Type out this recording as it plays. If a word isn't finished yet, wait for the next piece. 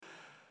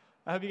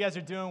I hope you guys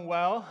are doing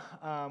well.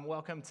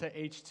 Welcome to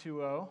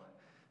H2O.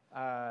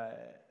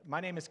 My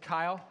name is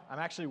Kyle. I'm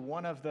actually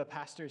one of the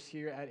pastors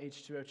here at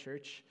H2O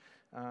Church.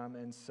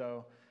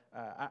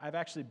 I've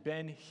actually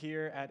been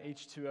here at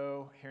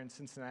H2O here in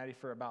Cincinnati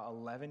for about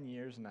 11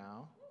 years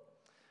now,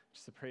 which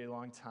is a pretty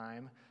long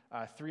time.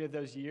 3 of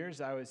those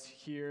years I was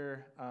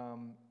here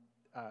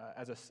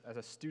as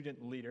a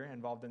student leader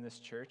involved in this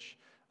church.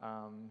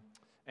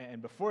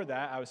 And before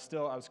that, I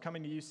was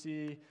coming to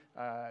UC.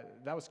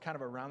 That was kind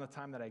of around the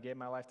time that I gave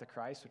my life to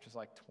Christ, which was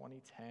like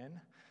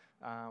 2010,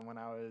 when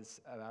I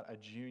was about a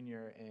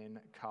junior in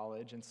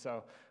college. And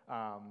so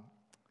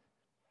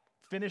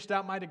finished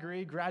out my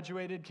degree,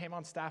 graduated, came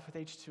on staff with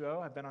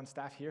H2O. I've been on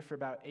staff here for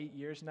about 8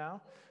 years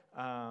now.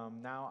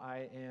 Now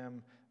I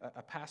am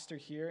a pastor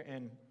here,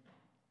 and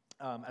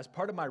as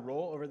part of my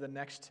role over the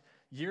next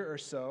year or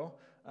so,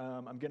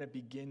 I'm going to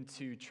begin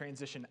to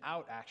transition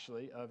out,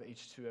 actually, of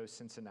H2O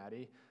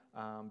Cincinnati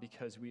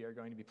because we are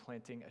going to be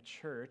planting a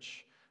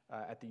church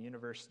at the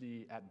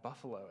university at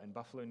Buffalo, in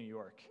Buffalo, New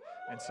York.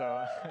 And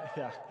so,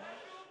 yeah.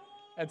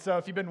 And so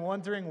if you've been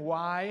wondering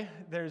why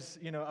there's,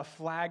 a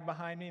flag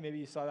behind me, maybe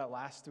you saw that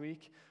last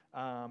week,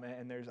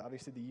 and there's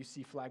obviously the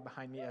UC flag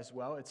behind me as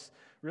well. It's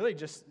really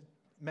just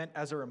meant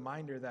as a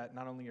reminder that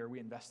not only are we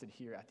invested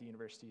here at the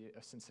University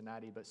of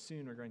Cincinnati, but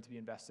soon we're going to be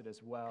invested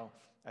as well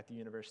at the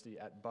University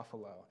at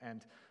Buffalo.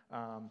 And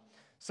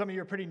some of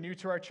you are pretty new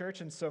to our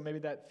church, and so maybe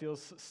that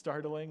feels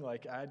startling,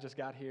 like I just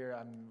got here,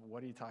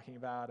 what are you talking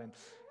about, and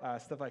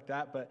stuff like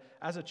that. But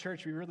as a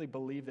church, we really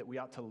believe that we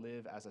ought to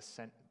live as a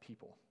sent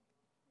people.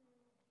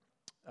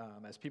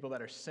 As people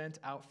that are sent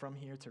out from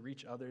here to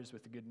reach others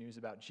with the good news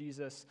about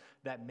Jesus.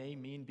 That may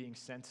mean being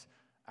sent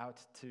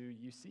out to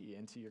UC,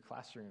 into your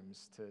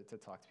classrooms to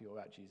talk to people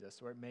about Jesus,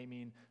 or it may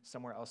mean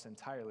somewhere else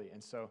entirely.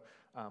 And so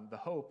the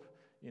hope,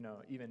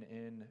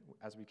 even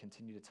as we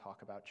continue to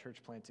talk about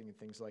church planting and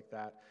things like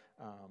that,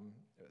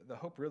 the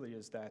hope really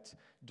is that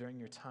during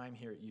your time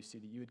here at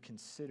UC, that you would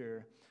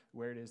consider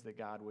where it is that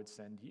God would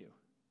send you,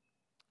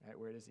 right?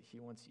 Where it is that he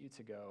wants you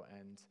to go,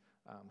 and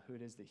who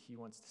it is that he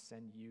wants to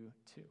send you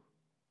to.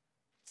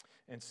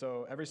 And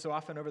so every so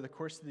often over the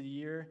course of the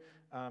year,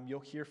 you'll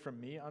hear from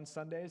me on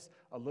Sundays,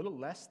 a little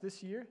less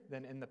this year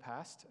than in the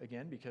past,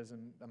 again, because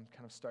I'm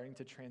kind of starting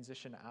to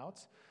transition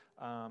out.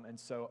 And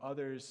so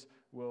others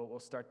will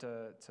start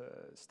to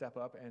step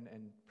up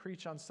and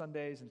preach on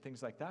Sundays and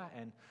things like that.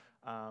 And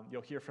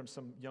you'll hear from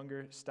some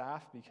younger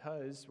staff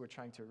because we're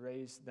trying to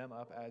raise them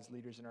up as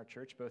leaders in our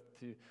church, both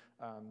to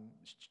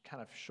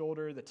kind of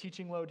shoulder the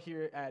teaching load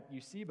here at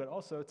UC, but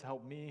also to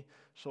help me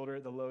shoulder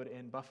the load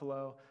in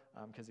Buffalo,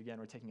 because again,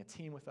 we're taking a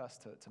team with us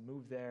to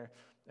move there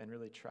and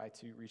really try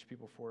to reach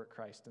people for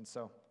Christ. And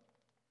so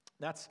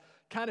that's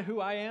kind of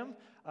who I am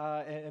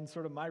and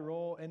sort of my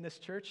role in this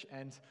church.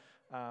 And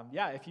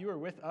if you were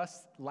with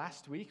us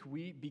last week,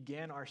 we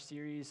began our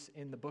series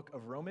in the book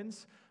of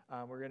Romans.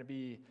 We're going to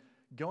be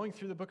going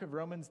through the book of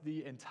Romans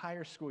the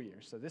entire school year,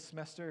 so this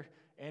semester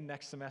and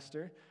next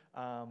semester.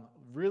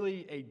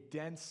 Really a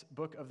dense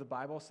book of the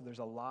Bible, so there's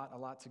a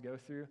lot to go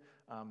through.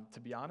 To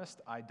be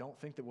honest, I don't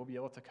think that we'll be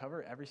able to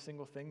cover every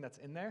single thing that's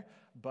in there,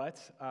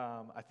 but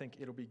I think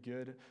it'll be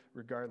good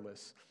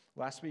regardless.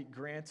 Last week,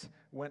 Grant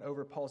went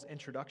over Paul's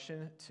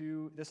introduction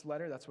to this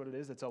letter. That's what it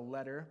is. It's a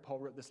letter. Paul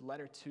wrote this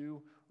letter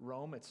to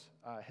Rome. It's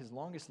his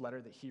longest letter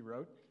that he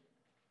wrote.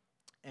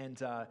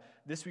 And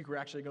this week, we're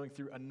actually going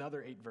through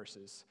another 8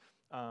 verses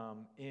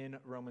in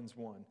Romans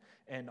 1.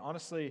 And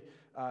honestly,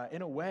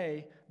 in a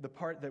way, the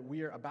part that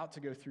we are about to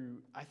go through,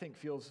 I think,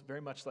 feels very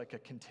much like a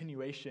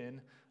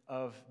continuation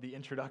of the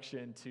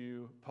introduction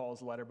to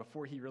Paul's letter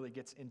before he really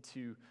gets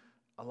into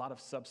a lot of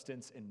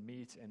substance and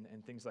meat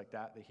and things like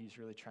that he's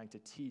really trying to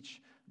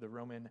teach the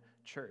Roman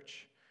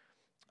church.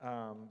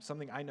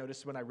 Something I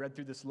noticed when I read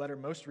through this letter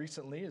most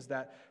recently is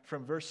that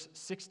from verse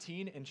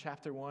 16 in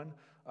chapter 1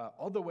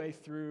 all the way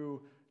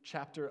through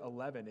chapter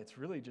 11, it's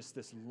really just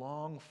this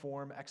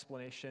long-form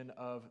explanation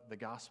of the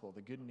gospel,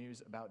 the good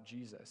news about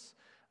Jesus.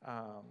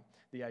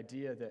 The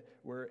idea that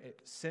we're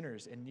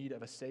sinners in need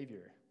of a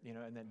Savior,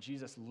 and that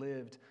Jesus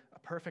lived a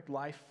perfect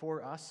life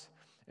for us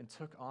and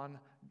took on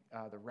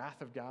the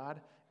wrath of God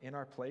in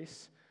our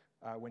place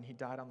when he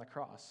died on the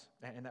cross,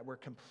 and that we're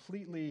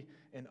completely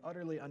and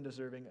utterly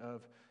undeserving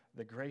of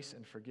the grace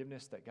and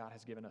forgiveness that God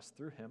has given us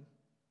through him,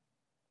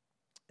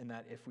 and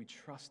that if we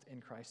trust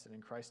in Christ and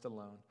in Christ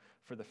alone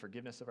for the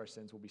forgiveness of our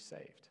sins, we'll be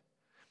saved.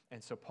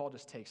 And so Paul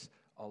just takes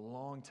a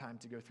long time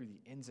to go through the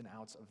ins and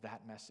outs of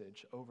that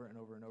message over and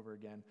over and over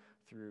again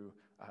through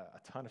a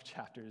ton of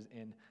chapters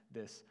in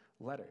this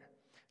letter.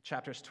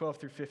 Chapters 12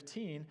 through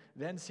 15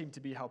 then seem to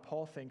be how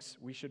Paul thinks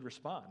we should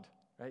respond,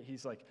 right?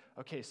 He's like,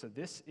 okay, so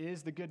this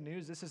is the good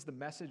news, this is the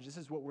message, this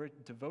is what we're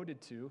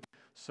devoted to,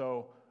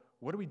 so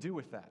what do we do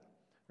with that,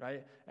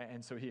 right?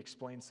 And so he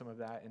explains some of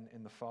that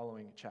in the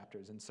following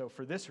chapters. And so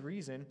for this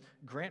reason,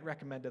 Grant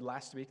recommended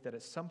last week that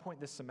at some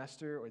point this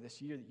semester or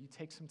this year that you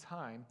take some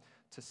time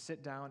to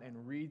sit down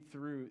and read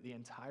through the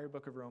entire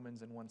book of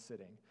Romans in one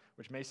sitting,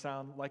 which may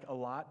sound like a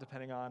lot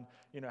depending on,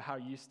 how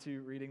used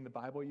to reading the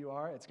Bible you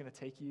are. It's going to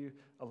take you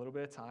a little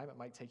bit of time. It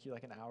might take you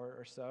like an hour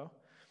or so.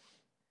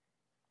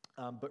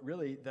 But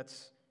really,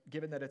 that's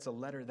given that it's a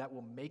letter, that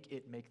will make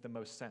it make the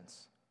most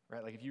sense,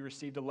 right? Like if you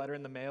received a letter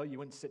in the mail, you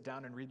wouldn't sit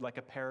down and read like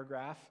a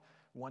paragraph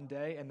one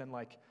day and then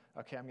like,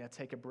 okay, I'm going to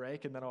take a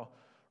break and then I'll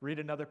read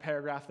another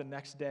paragraph the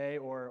next day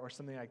or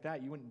something like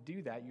that. You wouldn't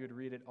do that. You would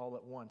read it all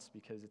at once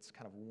because it's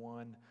kind of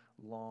one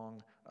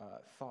long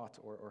thought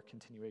or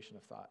continuation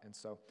of thought. And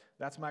so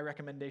that's my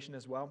recommendation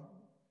as well,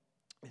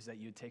 is that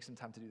you'd take some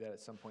time to do that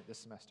at some point this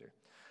semester.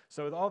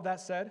 So with all of that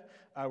said,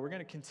 we're going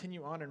to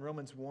continue on in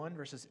Romans 1,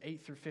 verses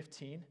 8 through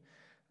 15.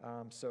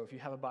 So if you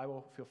have a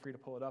Bible, feel free to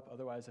pull it up.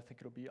 Otherwise, I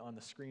think it'll be on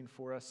the screen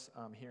for us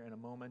here in a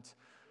moment.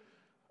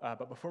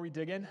 But before we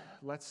dig in,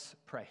 let's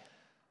pray.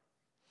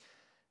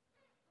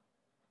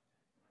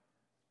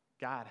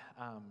 God,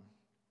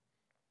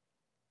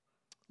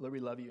 Lord, we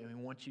love you, and we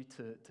want you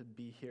to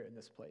be here in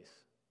this place.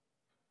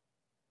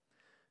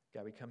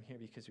 God, we come here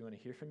because we want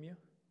to hear from you.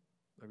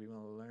 Lord, we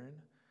want to learn.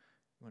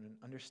 We want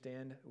to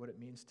understand what it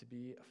means to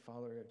be a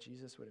follower of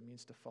Jesus, what it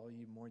means to follow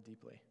you more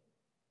deeply.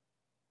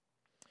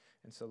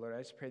 And so, Lord, I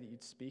just pray that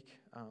you'd speak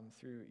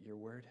through your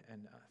word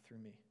and through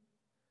me.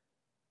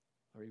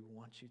 Lord, we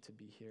want you to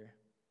be here.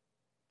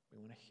 We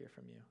want to hear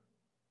from you.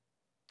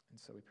 And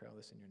so we pray all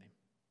this in your name.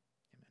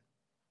 Amen.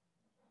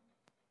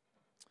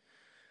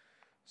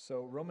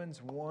 So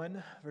Romans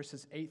 1,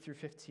 verses 8 through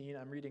 15,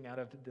 I'm reading out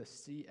of the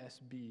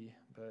CSB,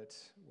 but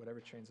whatever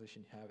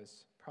translation you have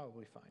is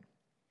probably fine.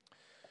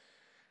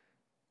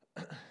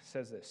 It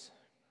says this: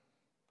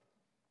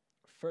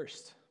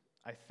 First,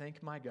 I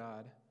thank my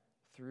God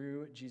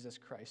through Jesus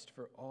Christ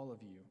for all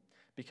of you,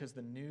 because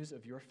the news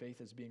of your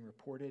faith is being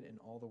reported in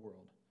all the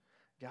world.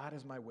 God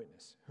is my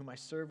witness, whom I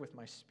serve with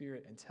my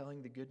spirit in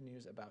telling the good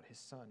news about his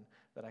Son,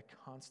 that I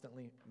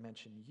constantly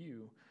mention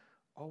you,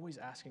 always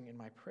asking in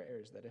my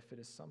prayers that if it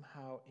is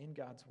somehow in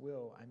God's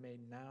will, I may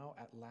now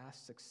at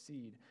last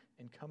succeed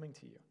in coming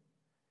to you.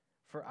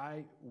 For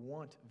I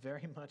want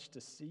very much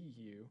to see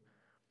you,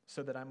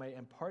 so that I may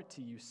impart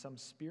to you some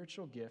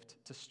spiritual gift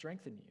to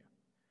strengthen you.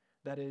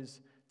 That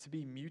is, to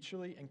be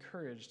mutually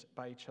encouraged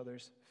by each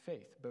other's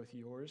faith, both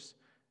yours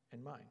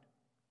and mine.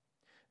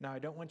 Now, I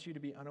don't want you to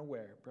be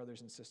unaware, brothers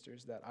and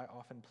sisters, that I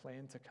often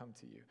planned to come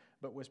to you,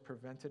 but was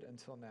prevented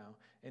until now,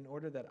 in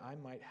order that I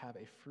might have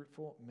a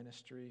fruitful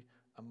ministry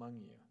among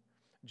you,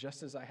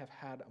 just as I have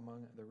had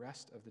among the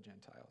rest of the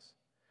Gentiles.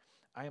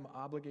 I am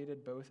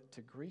obligated both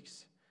to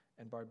Greeks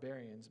and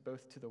barbarians,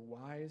 both to the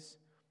wise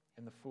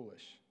and the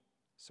foolish.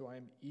 So I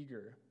am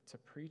eager to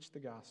preach the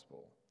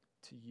gospel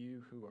to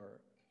you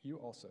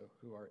also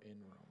who are in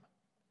Rome.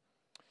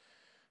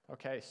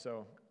 Okay,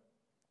 so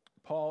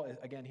Paul,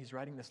 again, he's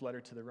writing this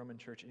letter to the Roman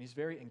church, and he's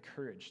very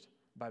encouraged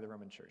by the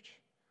Roman church.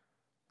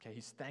 Okay,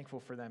 he's thankful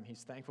for them.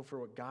 He's thankful for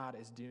what God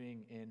is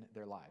doing in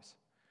their lives.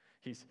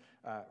 He's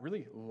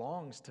really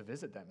longs to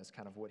visit them, is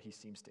kind of what he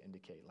seems to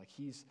indicate. Like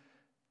he's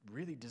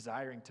really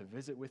desiring to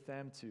visit with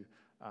them, to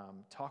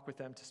talk with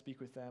them, to speak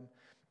with them.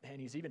 And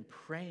he's even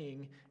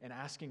praying and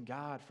asking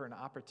God for an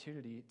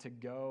opportunity to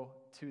go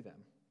to them.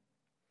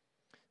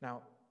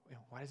 Now,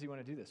 why does he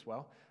want to do this?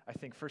 Well, I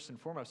think first and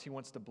foremost, he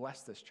wants to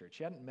bless this church.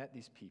 He hadn't met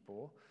these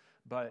people,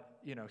 but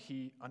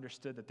he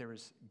understood that there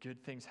was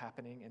good things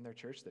happening in their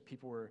church, that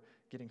people were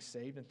getting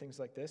saved and things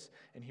like this,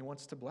 and he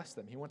wants to bless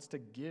them. He wants to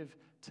give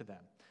to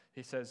them.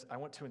 He says, I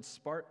want to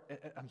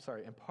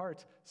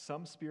impart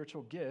some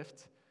spiritual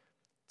gift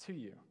to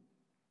you,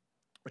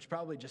 which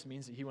probably just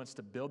means that he wants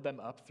to build them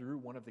up through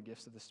one of the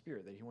gifts of the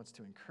Spirit, that he wants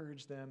to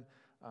encourage them,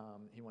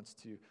 he wants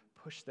to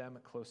push them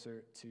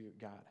closer to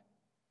God.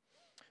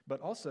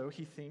 But also,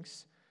 he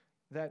thinks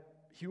that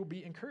he will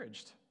be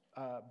encouraged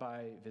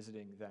by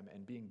visiting them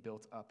and being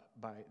built up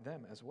by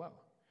them as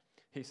well.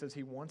 He says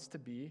he wants to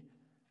be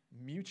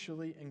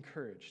mutually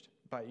encouraged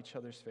by each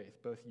other's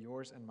faith, both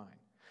yours and mine.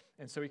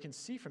 And so we can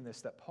see from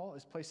this that Paul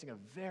is placing a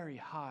very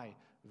high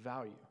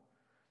value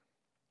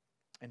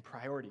and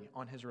priority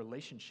on his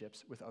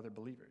relationships with other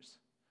believers.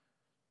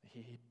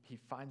 He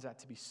finds that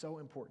to be so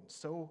important,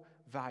 so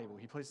valuable.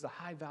 He places a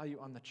high value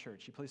on the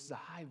church. He places a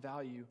high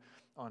value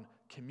on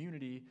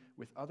community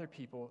with other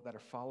people that are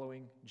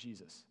following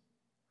Jesus.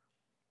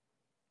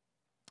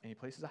 And he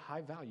places a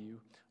high value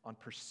on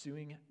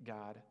pursuing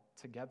God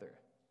together.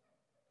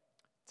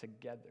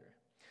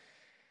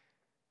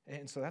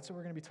 And so that's what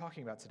we're going to be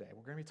talking about today.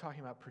 We're going to be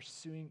talking about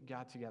pursuing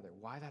God together,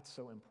 why that's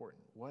so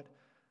important, what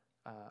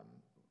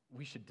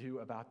we should do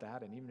about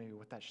that, and even maybe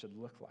what that should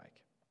look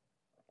like.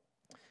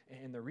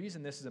 And the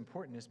reason this is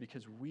important is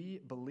because we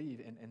believe,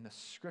 and the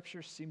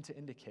scriptures seem to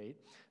indicate,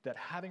 that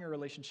having a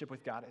relationship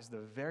with God is the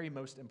very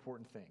most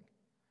important thing,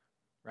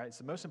 right? It's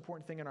the most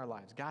important thing in our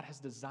lives. God has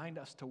designed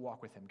us to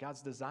walk with him.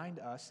 God's designed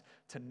us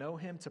to know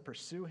him, to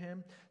pursue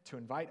him, to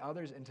invite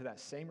others into that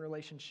same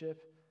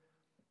relationship,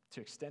 to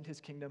extend his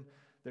kingdom.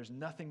 There's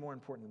nothing more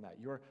important than that.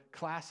 Your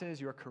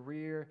classes, your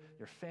career,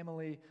 your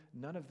family,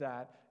 none of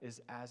that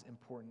is as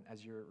important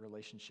as your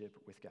relationship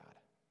with God.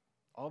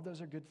 All of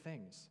those are good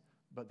things,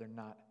 but they're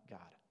not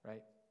God,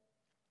 right?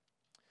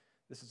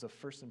 This is of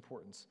first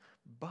importance.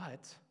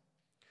 But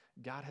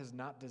God has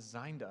not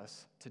designed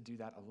us to do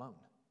that alone.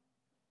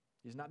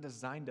 He's not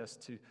designed us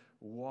to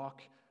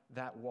walk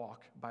that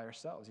walk by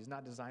ourselves. He's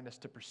not designed us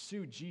to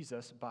pursue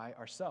Jesus by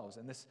ourselves.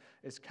 And this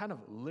is kind of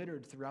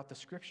littered throughout the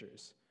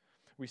scriptures.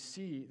 We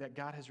see that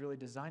God has really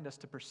designed us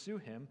to pursue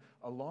him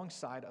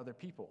alongside other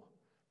people.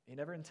 He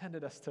never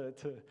intended us to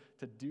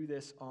do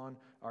this on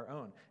our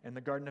own. In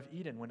the Garden of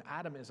Eden, when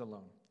Adam is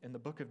alone, in the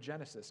book of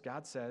Genesis,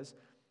 God says,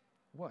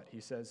 what? He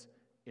says,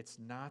 "It's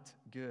not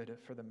good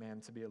for the man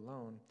to be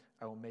alone.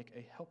 I will make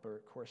a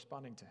helper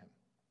corresponding to him."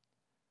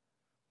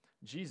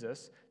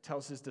 Jesus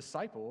tells his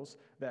disciples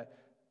that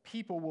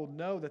people will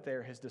know that they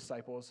are his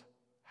disciples.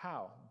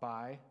 How?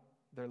 By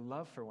their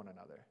love for one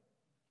another.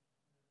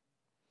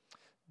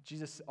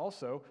 Jesus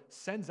also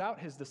sends out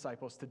his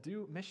disciples to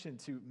do mission,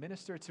 to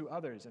minister to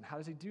others. And how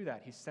does he do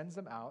that? He sends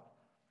them out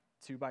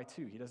 2 by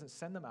 2. He doesn't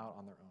send them out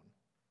on their own.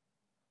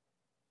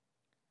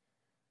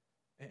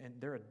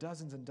 And there are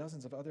dozens and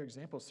dozens of other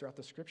examples throughout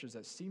the scriptures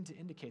that seem to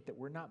indicate that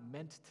we're not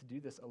meant to do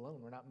this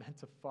alone. We're not meant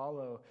to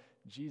follow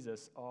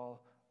Jesus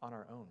all on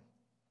our own.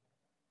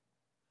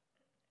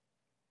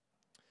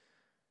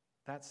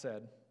 That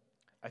said,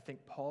 I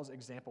think Paul's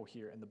example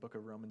here in the book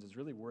of Romans is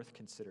really worth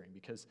considering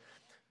because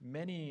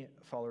many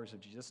followers of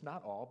Jesus,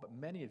 not all, but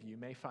many of you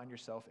may find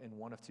yourself in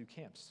one of two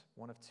camps,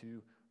 one of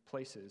two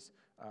places,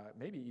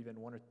 maybe even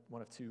one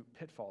of two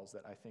pitfalls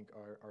that I think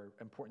are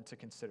important to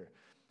consider.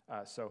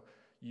 So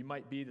you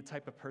might be the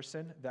type of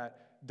person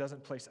that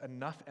doesn't place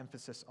enough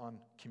emphasis on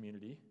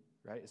community,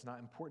 right? It's not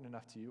important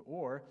enough to you.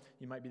 Or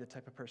you might be the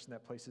type of person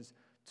that places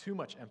too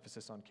much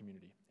emphasis on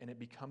community, and it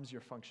becomes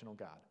your functional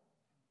God,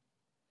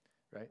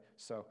 right?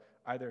 So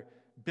either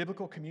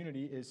biblical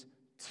community is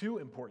too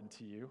important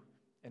to you,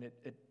 and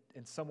it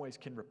in some ways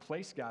can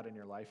replace God in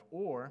your life,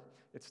 or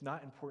it's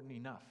not important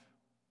enough.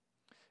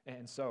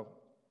 And so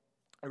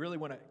I really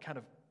want to kind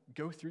of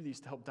go through these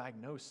to help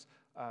diagnose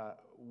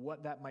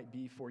what that might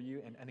be for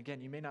you. And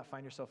again, you may not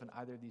find yourself in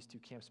either of these two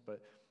camps,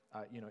 but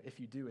if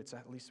you do, it's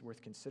at least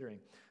worth considering.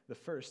 The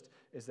first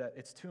is that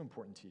it's too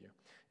important to you.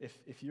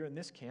 If you're in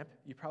this camp,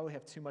 you probably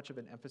have too much of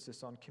an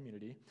emphasis on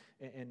community.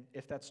 And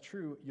if that's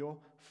true,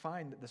 you'll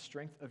find that the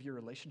strength of your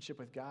relationship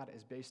with God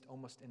is based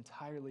almost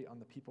entirely on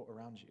the people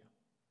around you.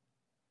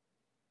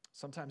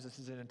 Sometimes this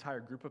is an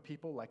entire group of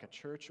people, like a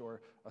church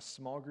or a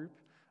small group,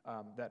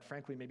 that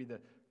frankly, maybe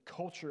the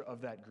culture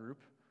of that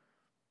group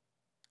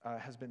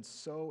has been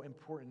so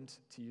important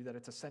to you that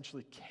it's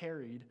essentially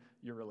carried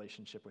your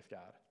relationship with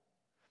God.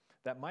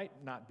 That might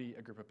not be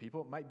a group of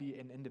people. It might be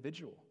an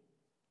individual,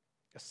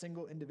 a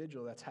single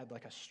individual that's had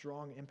like a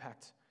strong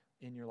impact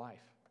in your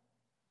life.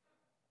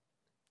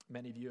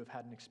 Many of you have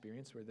had an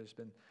experience where there's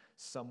been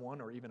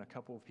someone or even a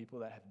couple of people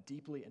that have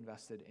deeply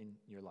invested in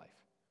your life.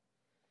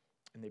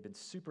 And they've been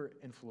super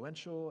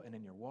influential, and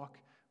in your walk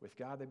with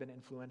God, they've been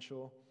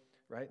influential,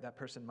 right? That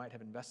person might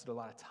have invested a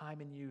lot of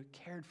time in you,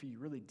 cared for you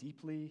really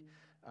deeply,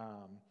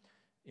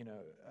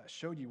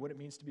 showed you what it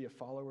means to be a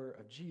follower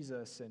of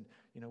Jesus and,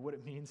 what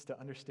it means to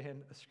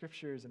understand the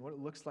scriptures and what it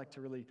looks like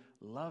to really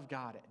love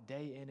God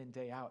day in and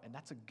day out. And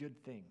that's a good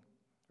thing,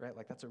 right?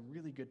 Like that's a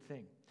really good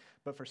thing.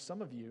 But for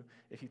some of you,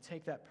 if you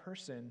take that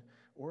person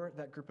or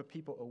that group of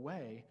people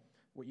away,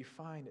 what you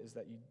find is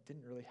that you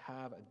didn't really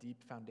have a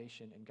deep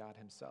foundation in God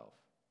himself.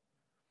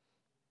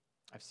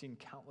 I've seen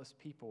countless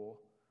people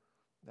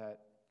that,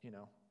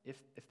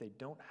 if they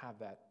don't have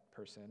that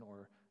person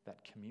or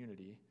that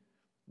community,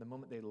 the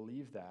moment they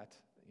leave that,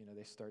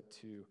 they start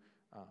to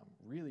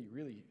really,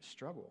 really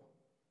struggle.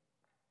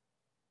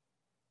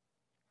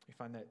 You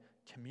find that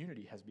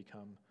community has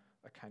become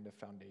a kind of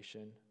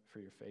foundation for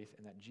your faith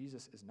and that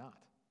Jesus is not.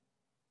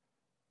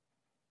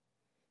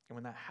 And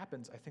when that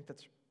happens, I think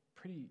that's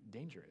pretty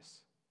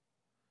dangerous,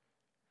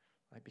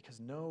 right? Because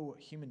no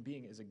human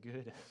being is a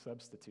good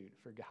substitute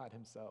for God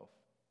himself.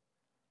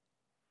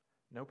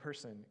 No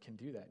person can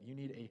do that. You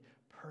need a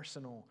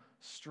personal,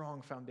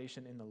 strong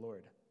foundation in the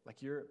Lord.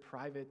 Like your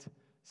private,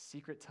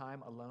 secret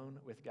time alone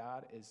with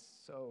God is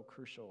so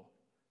crucial.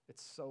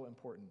 It's so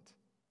important.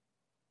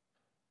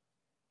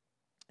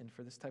 And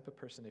for this type of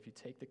person, if you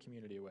take the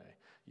community away,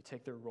 you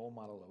take their role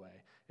model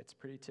away, it's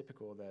pretty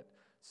typical that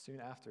soon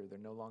after they're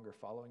no longer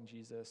following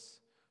Jesus,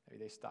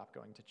 maybe they stop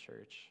going to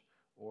church,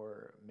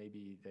 or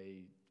maybe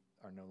they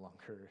are no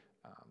longer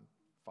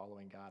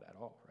following God at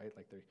all, right?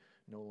 Like they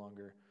no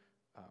longer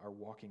are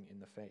walking in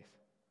the faith.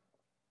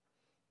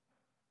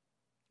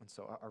 And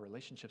so our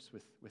relationships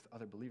with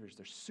other believers,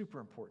 they're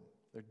super important.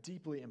 They're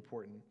deeply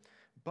important,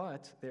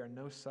 but they are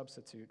no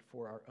substitute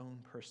for our own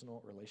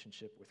personal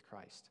relationship with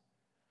Christ.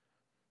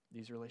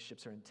 These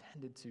relationships are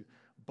intended to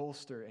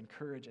bolster,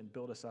 encourage, and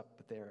build us up,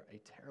 but they are a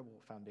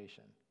terrible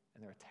foundation,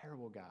 and they're a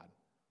terrible God.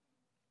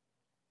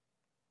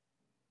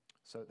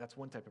 So that's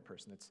one type of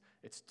person.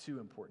 It's too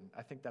important.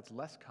 I think that's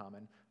less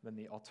common than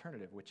the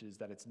alternative, which is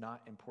that it's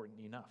not important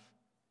enough.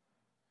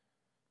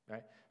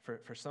 right?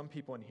 For some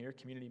people in here,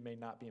 community may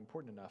not be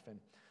important enough, and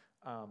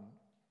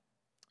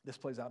this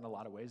plays out in a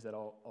lot of ways that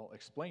I'll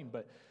explain,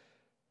 but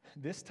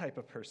this type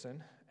of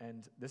person,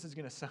 and this is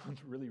going to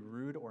sound really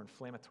rude or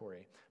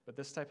inflammatory, but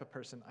this type of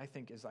person, I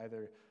think, is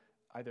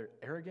either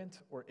arrogant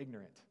or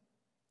ignorant,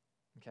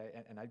 okay?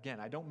 And again,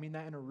 I don't mean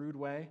that in a rude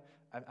way.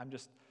 I'm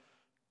just,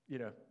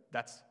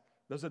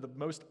 those are the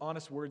most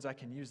honest words I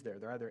can use there.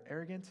 They're either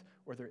arrogant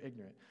or they're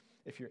ignorant.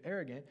 If you're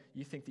arrogant,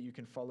 you think that you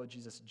can follow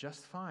Jesus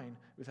just fine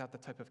without the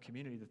type of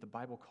community that the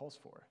Bible calls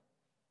for.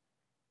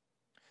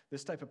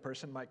 This type of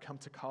person might come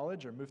to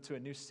college or move to a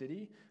new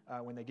city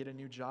when they get a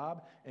new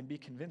job and be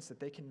convinced that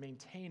they can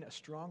maintain a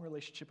strong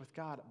relationship with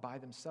God by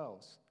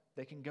themselves.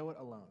 They can go it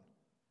alone.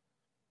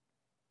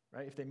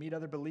 Right? If they meet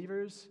other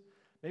believers,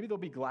 maybe they'll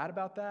be glad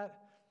about that,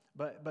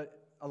 but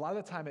a lot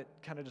of the time it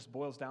kind of just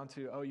boils down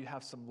to, oh, you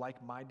have some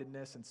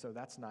like-mindedness, and so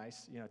that's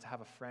nice, to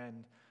have a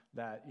friend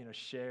that,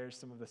 shares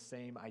some of the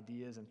same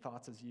ideas and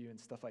thoughts as you and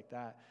stuff like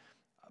that.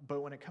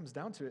 But when it comes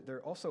down to it,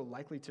 they're also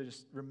likely to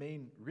just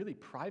remain really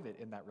private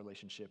in that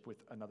relationship with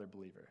another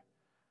believer,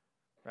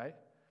 right?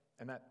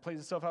 And that plays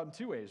itself out in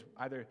two ways.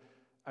 Either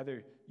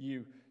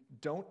you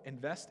don't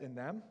invest in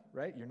them,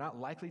 right? You're not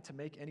likely to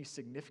make any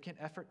significant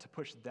effort to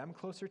push them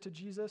closer to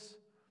Jesus,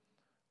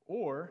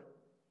 or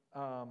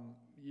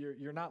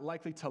you're not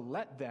likely to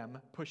let them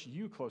push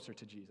you closer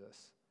to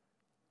Jesus,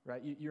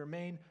 right? You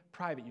remain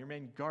private, you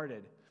remain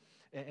guarded.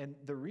 And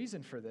the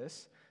reason for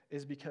this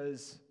is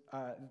because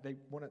they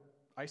want to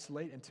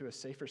isolate into a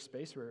safer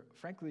space where,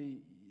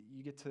 frankly,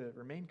 you get to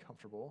remain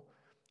comfortable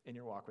in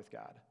your walk with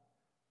God,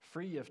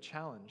 free of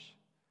challenge.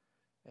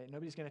 And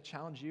nobody's going to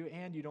challenge you,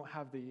 and you don't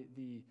have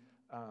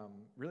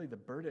really the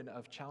burden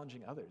of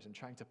challenging others and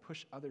trying to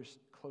push others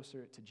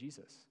closer to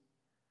Jesus.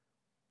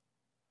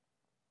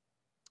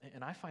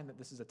 And I find that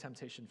this is a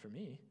temptation for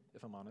me,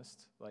 if I'm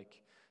honest.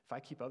 Like, if I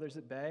keep others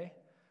at bay,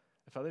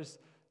 if others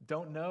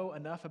don't know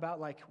enough about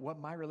what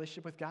my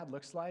relationship with God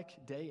looks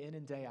like day in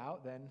and day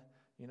out, then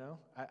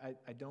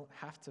I don't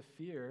have to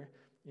fear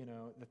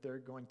that they're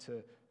going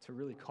to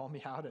really call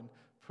me out and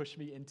push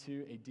me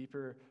into a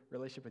deeper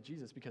relationship with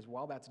Jesus, because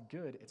while that's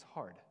good, it's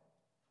hard,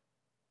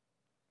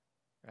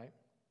 right?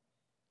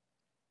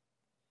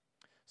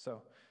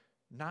 So,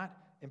 not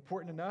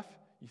important enough.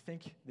 You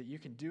think that you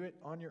can do it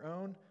on your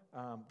own.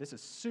 This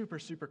is super,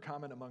 super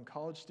common among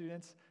college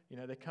students.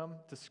 They come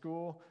to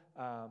school,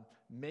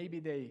 maybe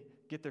they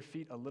get their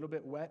feet a little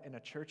bit wet in a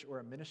church or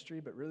a ministry,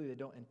 but really they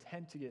don't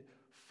intend to get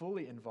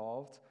fully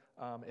involved,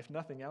 if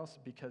nothing else,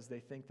 because they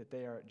think that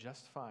they are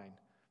just fine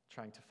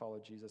trying to follow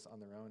Jesus on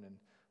their own. And,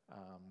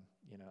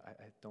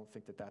 I don't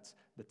think that that's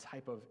the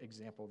type of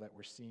example that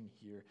we're seeing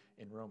here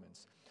in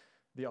Romans.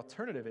 The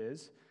alternative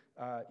is,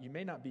 you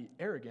may not be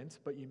arrogant,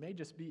 but you may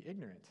just be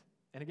ignorant.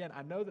 And again,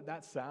 I know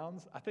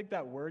I think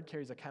that word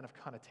carries a kind of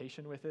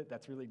connotation with it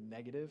that's really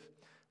negative.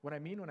 What I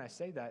mean when I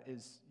say that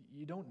is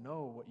you don't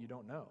know what you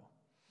don't know.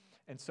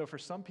 And so for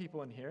some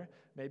people in here,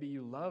 maybe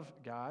you love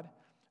God,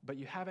 but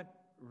you haven't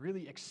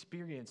really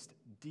experienced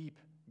deep,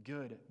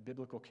 good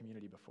biblical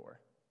community before.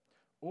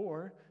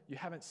 Or you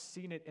haven't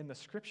seen it in the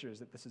scriptures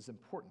that this is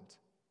important.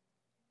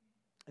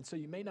 And so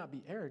you may not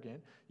be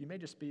arrogant, you may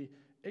just be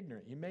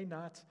ignorant. You may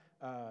not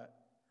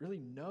really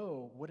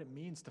know what it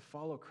means to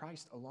follow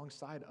Christ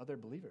alongside other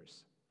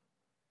believers.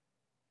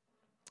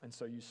 And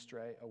so you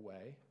stray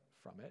away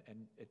from it,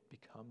 and it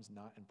becomes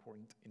not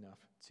important enough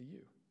to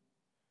you.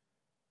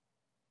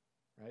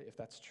 Right? If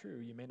that's true,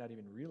 you may not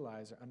even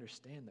realize or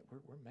understand that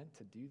we're meant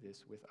to do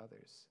this with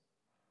others.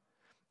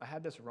 I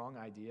had this wrong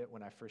idea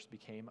when I first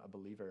became a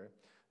believer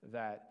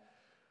that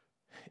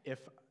if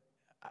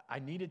I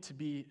needed to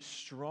be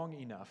strong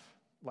enough,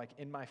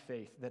 in my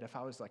faith, that if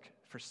I was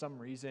for some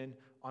reason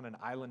on an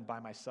island by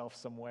myself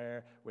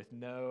somewhere with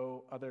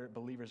no other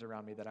believers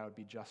around me, that I would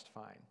be just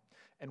fine.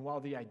 And while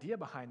the idea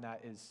behind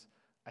that is,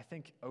 I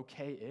think,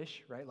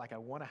 okay-ish, right? I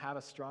want to have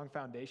a strong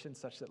foundation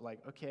such that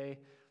okay,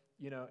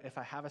 if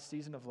I have a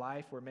season of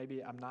life where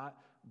maybe I'm not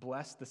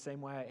blessed the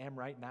same way I am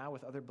right now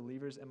with other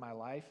believers in my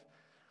life,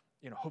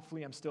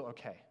 hopefully I'm still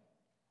okay.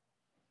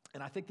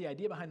 And I think the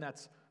idea behind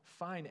that's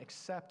fine,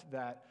 except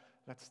that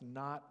that's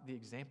not the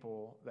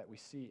example that we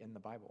see in the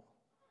Bible.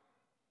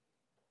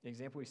 The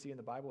example we see in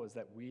the Bible is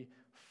that we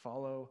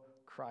follow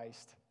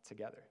Christ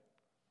together.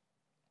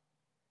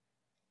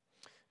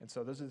 And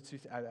so those are the two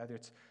things. Either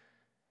it's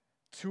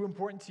too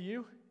important to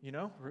you,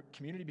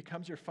 community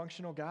becomes your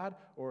functional God,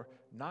 or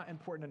not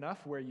important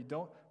enough where you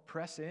don't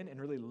press in and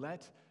really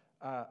let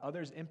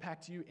others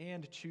impact you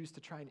and choose to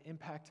try and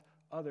impact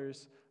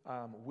others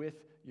with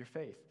your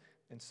faith.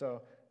 And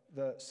so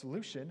the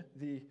solution,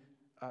 the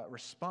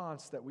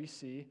response that we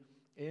see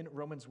in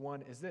Romans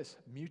 1 is this: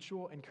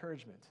 mutual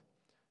encouragement.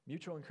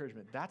 Mutual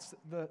encouragement. That's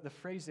the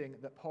phrasing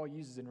that Paul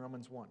uses in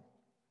Romans 1.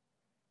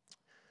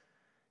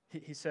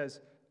 He says,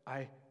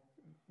 I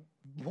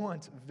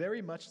want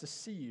very much to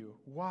see you.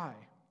 Why?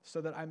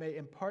 So that I may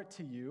impart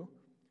to you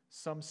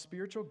some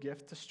spiritual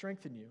gift to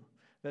strengthen you,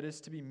 that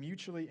is to be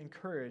mutually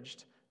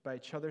encouraged by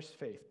each other's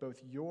faith,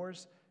 both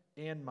yours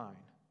and mine.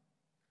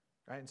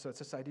 right? And so it's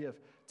this idea of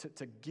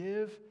to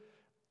give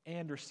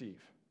and receive.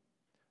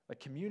 Like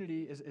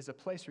community is a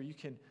place where you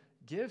can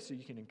give, so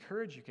you can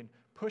encourage, you can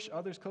push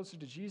others closer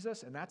to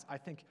Jesus, and that's, I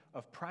think,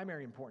 of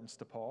primary importance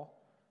to Paul,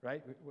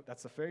 right?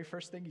 That's the very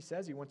first thing he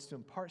says. He wants to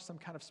impart some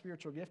kind of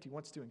spiritual gift. He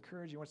wants to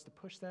encourage. He wants to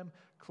push them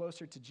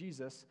closer to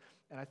Jesus,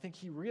 and I think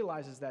he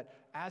realizes that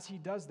as he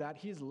does that,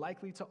 he is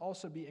likely to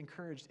also be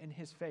encouraged in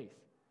his faith.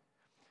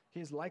 He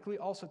is likely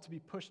also to be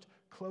pushed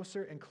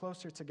closer and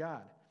closer to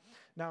God.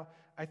 Now,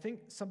 I think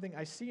something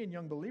I see in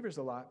young believers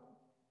a lot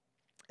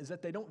is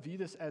that they don't view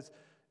this as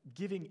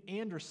giving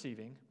and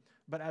receiving,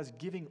 but as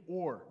giving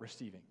or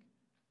receiving,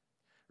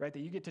 right? That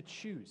you get to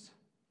choose.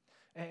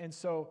 And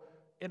so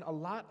in a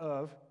lot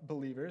of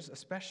believers,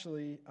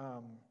 especially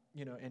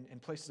in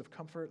places of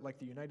comfort like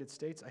the United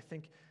States, I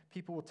think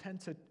people will tend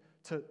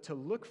to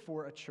look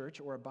for a church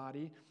or a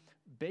body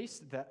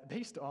based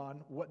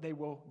on what they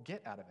will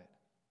get out of it,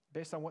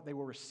 based on what they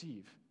will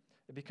receive.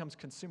 It becomes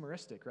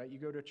consumeristic, right? You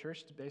go to a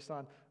church based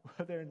on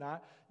whether or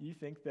not you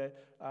think that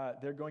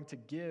they're going to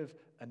give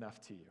enough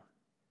to you.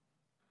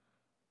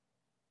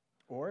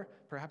 Or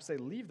perhaps they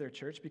leave their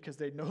church because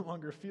they no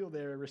longer feel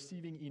they're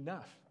receiving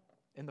enough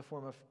in the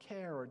form of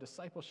care or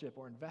discipleship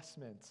or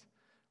investment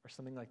or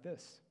something like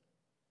this.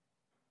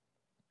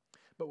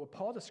 But what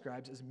Paul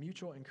describes is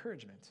mutual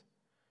encouragement.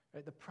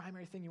 Right? The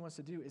primary thing he wants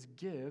to do is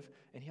give,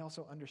 and he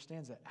also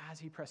understands that as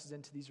he presses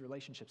into these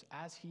relationships,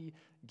 as he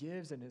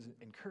gives and is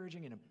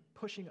encouraging and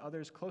pushing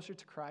others closer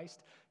to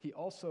Christ, he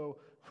also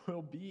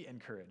will be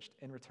encouraged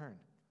in return.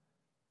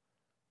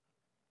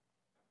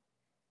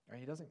 Right?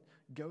 He doesn't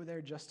go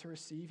there just to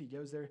receive, he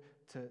goes there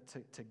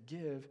to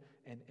give,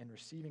 and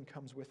receiving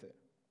comes with it.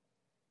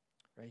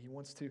 Right? He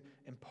wants to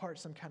impart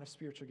some kind of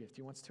spiritual gift.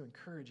 He wants to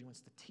encourage, he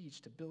wants to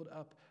teach, to build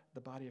up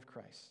the body of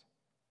Christ.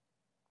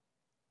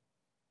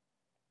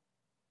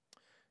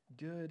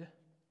 Good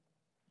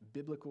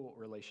biblical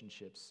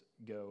relationships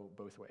go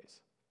both ways.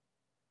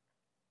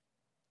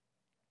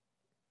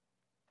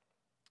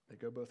 They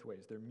go both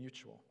ways. They're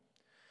mutual.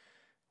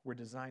 We're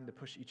designed to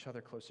push each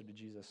other closer to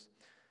Jesus.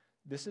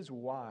 This is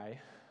why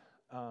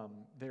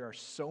there are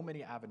so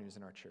many avenues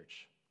in our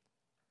church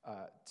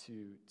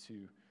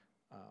to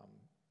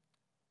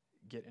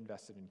get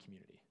invested in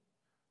community.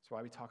 That's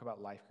why we talk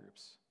about life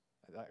groups.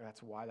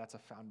 That's why that's a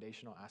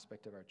foundational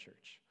aspect of our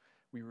church.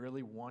 We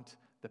really want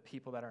the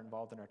people that are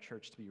involved in our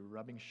church to be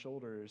rubbing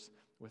shoulders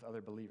with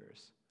other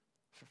believers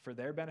for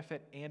their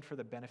benefit and for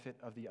the benefit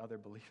of the other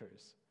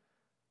believers,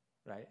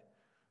 right?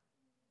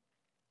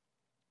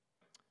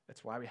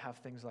 That's why we have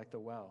things like the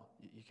well.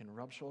 You can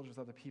rub shoulders with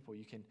other people.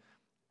 You can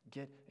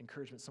get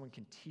encouragement. Someone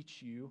can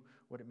teach you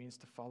what it means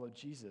to follow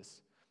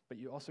Jesus. But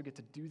you also get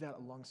to do that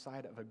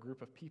alongside of a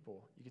group of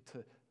people. You get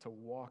to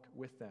walk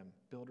with them,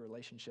 build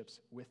relationships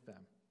with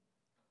them.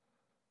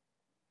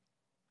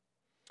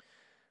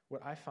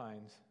 What I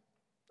find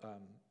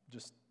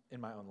just in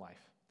my own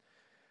life,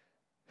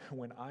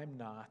 when I'm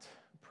not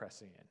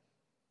pressing in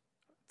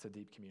to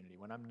deep community,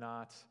 when I'm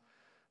not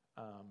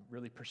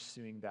really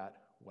pursuing that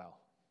well,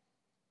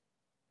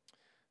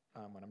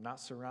 when I'm not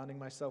surrounding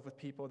myself with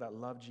people that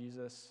love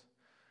Jesus,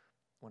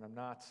 when I'm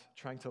not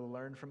trying to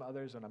learn from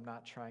others, when I'm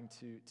not trying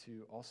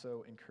to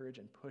also encourage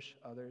and push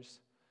others,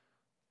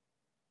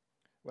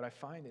 what I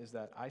find is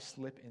that I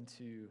slip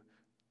into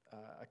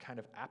a kind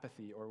of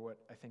apathy, or what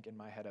I think in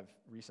my head I've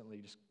recently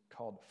just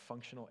called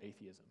functional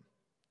atheism.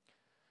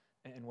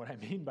 And what I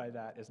mean by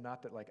that is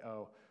not that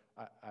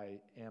I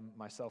am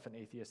myself an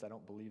atheist, I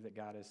don't believe that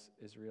God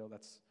is real.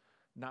 That's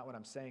not what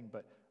I'm saying,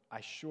 but I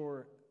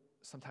sure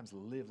sometimes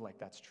live like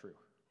that's true.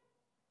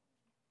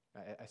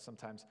 I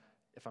sometimes,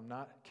 if I'm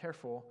not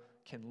careful,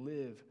 can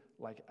live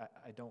like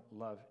I don't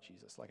love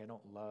Jesus, like I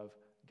don't love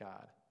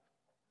God.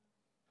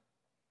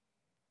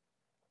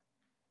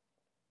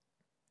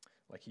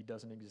 Like he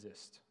doesn't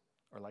exist,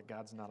 or like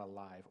God's not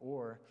alive,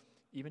 or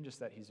even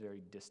just that he's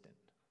very distant.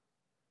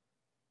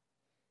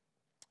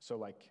 So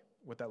like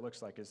what that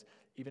looks like is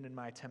even in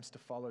my attempts to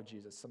follow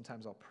Jesus,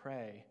 sometimes I'll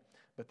pray,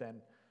 but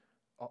then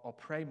I'll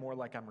pray more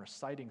like I'm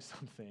reciting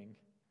something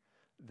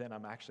than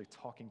I'm actually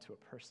talking to a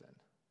person.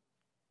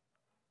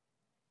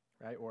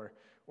 Right?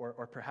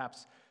 Or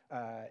perhaps,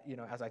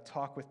 as I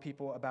talk with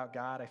people about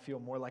God, I feel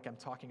more like I'm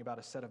talking about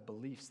a set of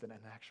beliefs than an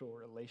actual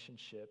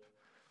relationship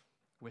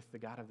with the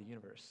God of the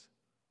universe.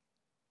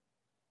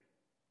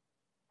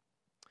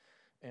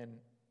 And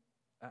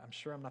I'm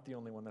sure I'm not the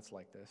only one that's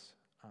like this,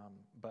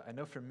 but I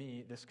know for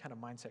me, this kind of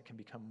mindset can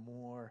become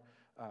more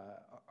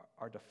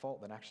our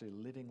default than actually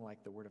living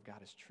like the Word of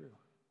God is true.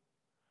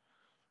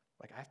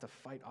 Like I have to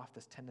fight off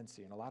this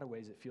tendency. In a lot of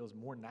ways, it feels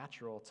more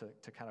natural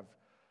to kind of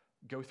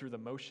go through the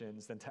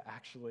motions than to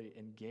actually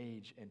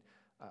engage and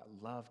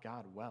love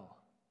God well,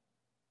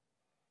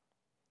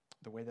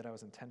 the way that I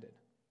was intended.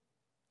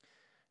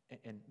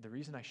 And the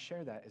reason I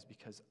share that is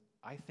because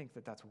I think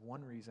that that's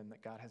one reason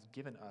that God has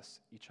given us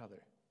each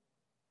other.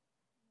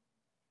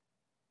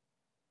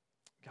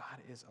 God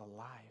is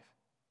alive.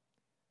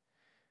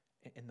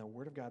 And the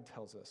Word of God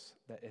tells us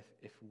that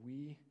if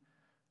we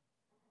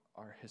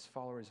are his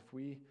followers, if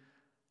we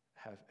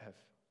have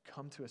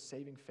come to a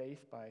saving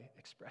faith by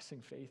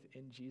expressing faith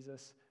in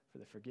Jesus for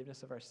the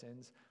forgiveness of our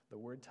sins, the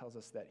Word tells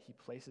us that he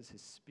places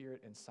his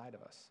Spirit inside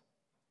of us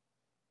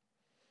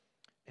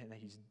and that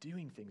he's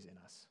doing things in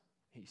us.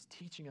 He's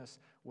teaching us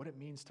what it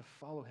means to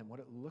follow him, what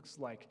it looks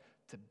like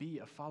to be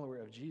a follower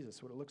of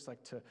Jesus, what it looks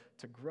like to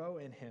grow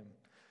in him.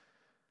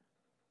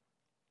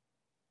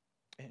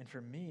 And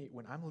for me,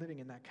 when I'm living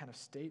in that kind of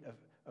state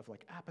of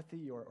like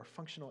apathy or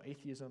functional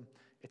atheism,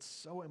 it's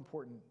so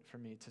important for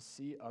me to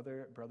see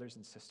other brothers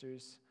and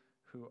sisters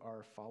who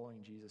are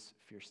following Jesus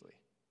fiercely.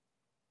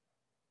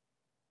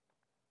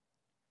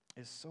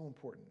 It's so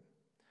important.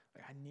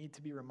 Like, I need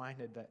to be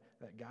reminded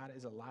that God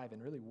is alive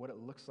and really what it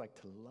looks like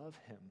to love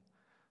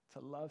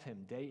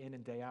him day in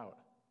and day out.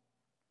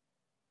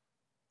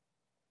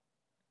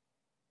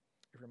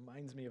 It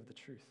reminds me of the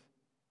truth.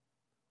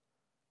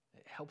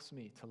 It helps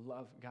me to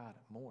love God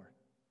more.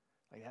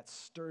 Like, that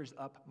stirs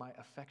up my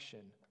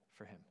affection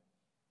for him.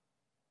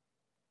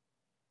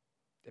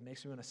 It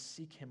makes me want to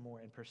seek him more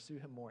and pursue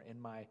him more in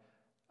my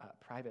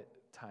private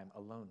time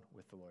alone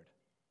with the Lord.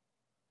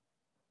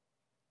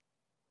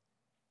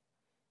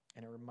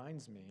 And it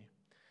reminds me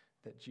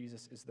that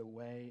Jesus is the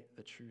way,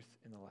 the truth,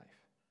 and the life.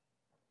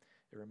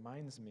 It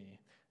reminds me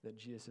that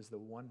Jesus is the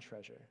one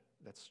treasure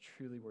that's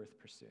truly worth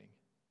pursuing.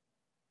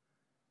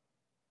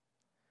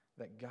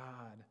 That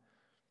God,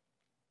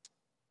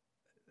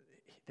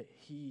 that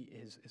he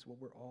is what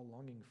we're all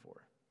longing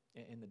for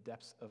in the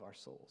depths of our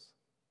souls.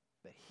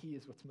 That he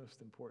is what's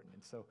most important.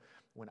 And so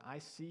when I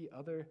see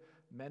other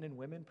men and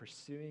women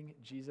pursuing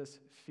Jesus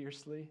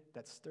fiercely,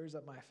 that stirs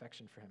up my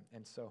affection for him.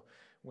 And so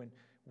when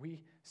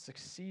we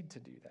succeed to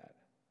do that,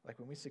 like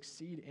when we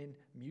succeed in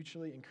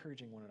mutually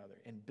encouraging one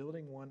another and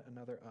building one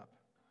another up,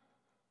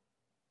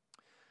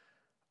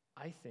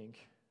 I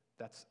think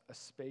that's a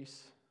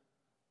space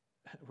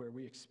where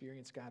we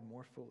experience God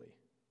more fully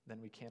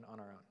than we can on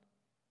our own.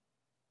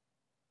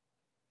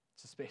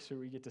 It's a space where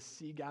we get to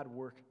see God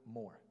work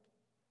more,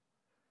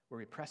 where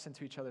we press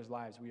into each other's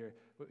lives.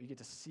 We get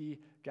to see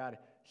God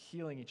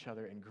healing each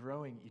other and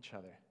growing each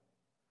other,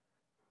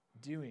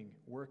 doing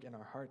work in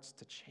our hearts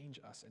to change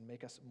us and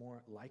make us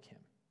more like him.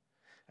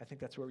 I think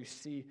that's where we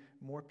see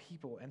more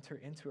people enter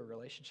into a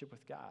relationship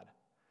with God.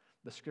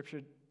 The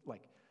scripture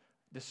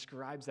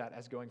describes that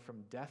as going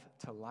from death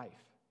to life.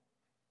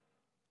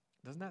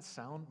 Doesn't that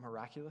sound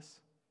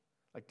miraculous?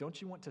 Don't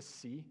you want to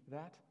see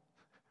that?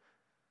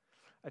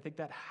 I think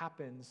that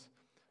happens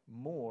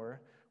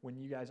more when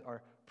you guys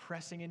are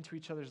pressing into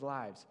each other's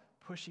lives,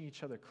 pushing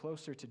each other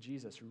closer to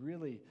Jesus,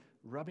 really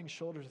rubbing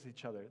shoulders with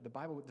each other. The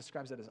Bible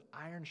describes that as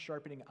iron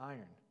sharpening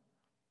iron.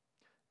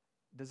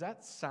 Does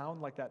that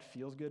sound like that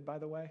feels good, by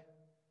the way?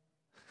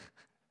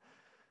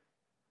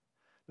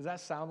 Does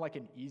that sound like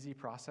an easy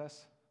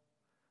process?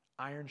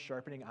 Iron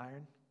sharpening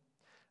iron?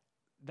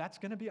 That's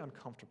going to be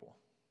uncomfortable.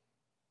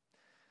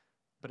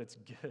 But it's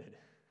good.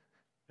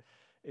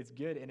 It's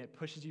good, and it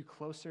pushes you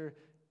closer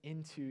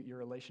into your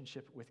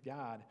relationship with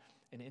God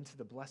and into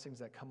the blessings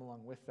that come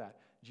along with that.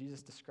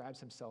 Jesus describes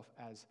himself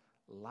as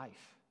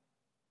life.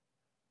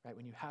 Right?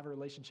 When you have a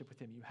relationship with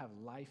him, you have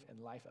life and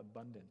life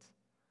abundant.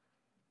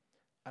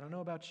 I don't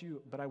know about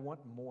you, but I want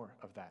more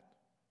of that.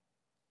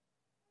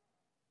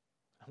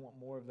 I want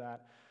more of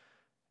that,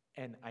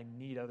 and I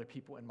need other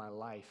people in my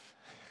life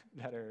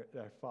that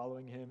are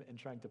following him and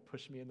trying to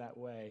push me in that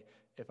way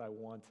if I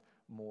want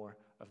more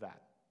of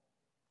that.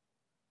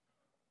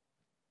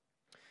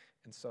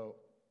 And so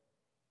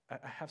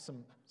I have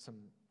some,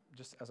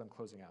 just as I'm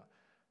closing out,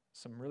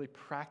 some really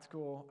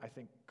practical, I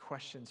think,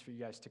 questions for you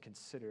guys to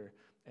consider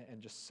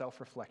and just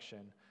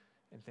self-reflection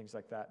and things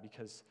like that,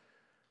 because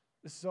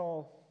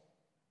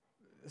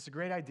it's a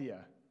great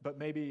idea, but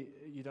maybe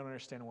you don't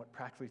understand what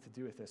practically to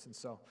do with this. And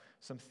so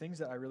some things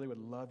that I really would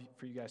love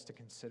for you guys to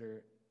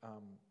consider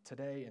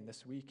today and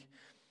this week.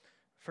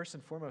 First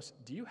and foremost,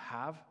 do you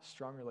have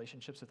strong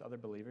relationships with other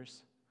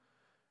believers?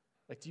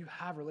 Do you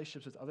have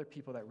relationships with other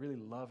people that really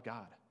love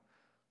God?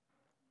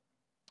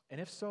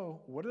 And if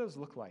so, what do those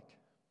look like?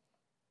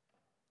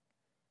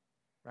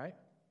 Right?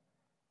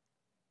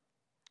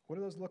 What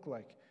do those look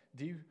like?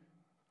 Do you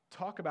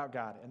talk about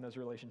God in those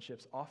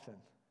relationships often?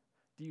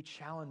 Do you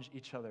challenge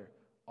each other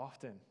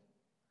often?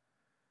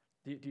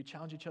 Do you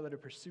challenge each other to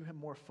pursue him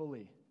more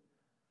fully?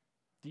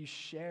 Do you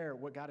share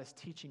what God is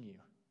teaching you?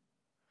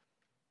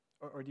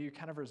 Or do you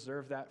kind of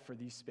reserve that for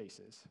these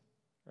spaces,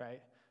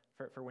 right?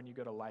 For when you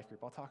go to life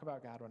group. I'll talk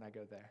about God when I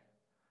go there.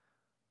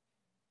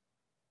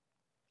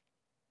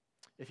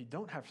 If you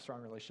don't have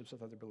strong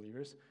relationships with other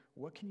believers,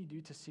 what can you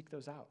do to seek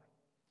those out?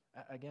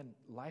 Again,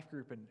 life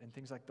group and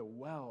things like The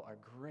Well are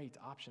great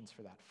options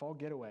for that. Fall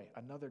Getaway,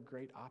 another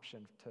great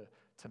option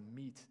to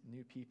meet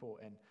new people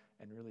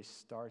and really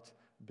start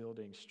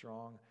building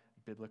strong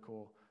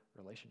biblical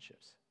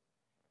relationships.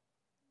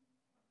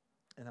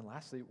 And then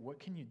lastly, what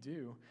can you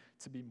do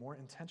to be more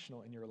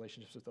intentional in your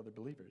relationships with other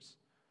believers?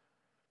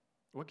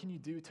 What can you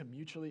do to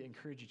mutually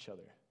encourage each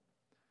other?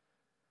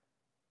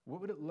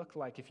 What would it look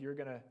like if you're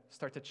going to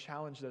start to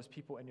challenge those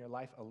people in your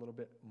life a little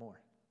bit more?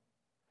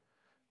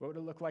 What would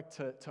it look like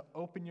to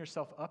open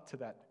yourself up to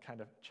that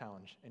kind of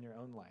challenge in your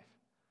own life?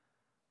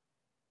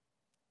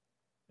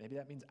 Maybe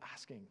that means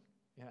asking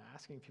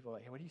people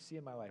like, hey, what do you see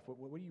in my life? What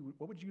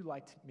would you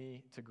like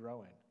me to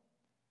grow in?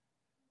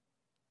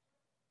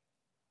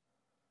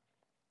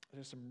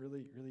 There's some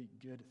really, really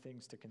good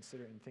things to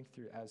consider and think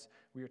through as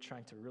we are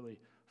trying to really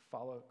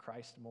follow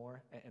Christ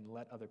more and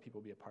let other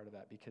people be a part of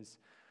that, because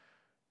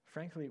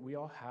frankly, we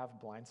all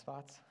have blind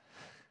spots.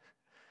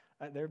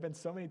 There have been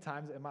so many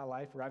times in my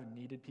life where I've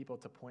needed people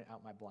to point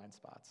out my blind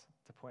spots,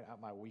 to point out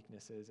my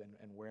weaknesses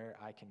and where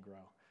I can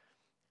grow.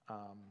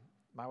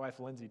 My wife,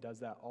 Lindsay, does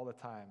that all the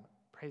time.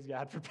 Praise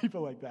God for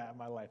people like that in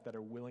my life that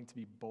are willing to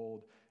be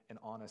bold and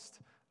honest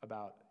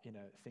about,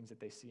 things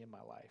that they see in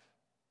my life.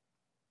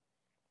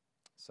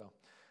 So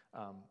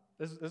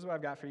this is what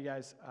I've got for you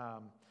guys.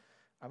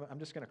 I'm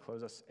just going to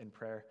close us in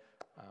prayer,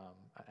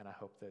 and I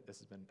hope that this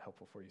has been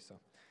helpful for you. So,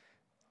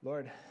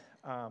 Lord,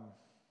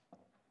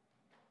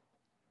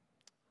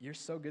 you're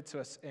so good to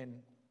us, and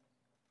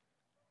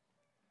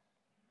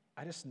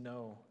I just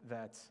know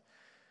that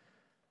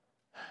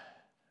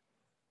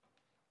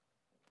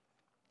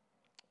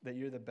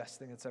you're the best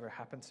thing that's ever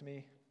happened to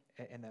me,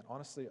 and that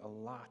honestly a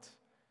lot,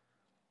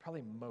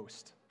 probably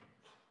most,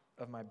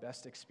 of my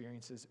best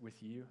experiences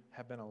with you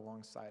have been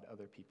alongside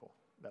other people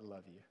that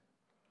love you.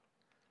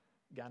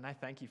 God, and I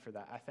thank you for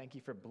that. I thank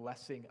you for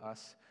blessing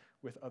us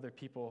with other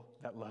people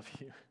that love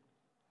you.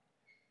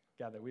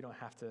 God, that we don't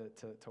have to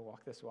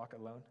walk this walk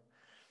alone.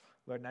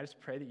 Lord, and I just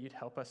pray that you'd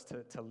help us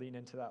to lean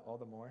into that all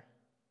the more.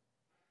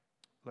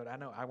 Lord, I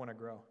know I want to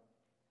grow.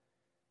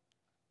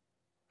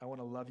 I want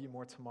to love you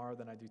more tomorrow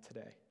than I do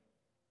today.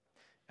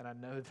 And I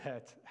know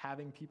that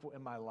having people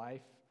in my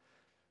life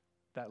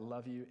that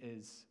love you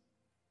is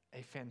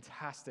a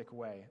fantastic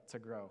way to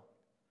grow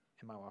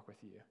in my walk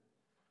with you.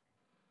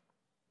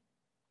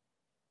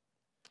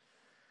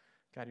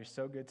 God, you're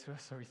so good to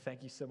us, so we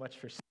thank you so much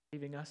for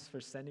saving us, for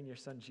sending your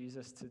son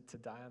Jesus to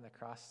die on the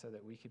cross so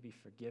that we could be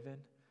forgiven,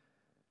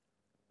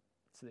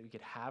 so that we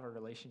could have a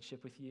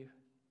relationship with you.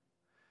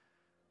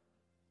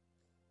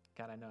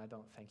 God, I know I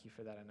don't thank you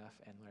for that enough,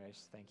 and Lord, I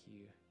just thank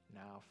you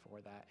now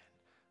for that.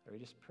 And Lord, we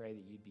just pray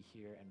that you'd be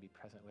here and be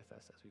present with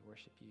us as we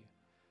worship you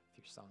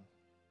through song.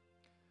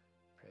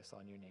 Pray us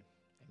all in your name.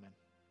 Amen.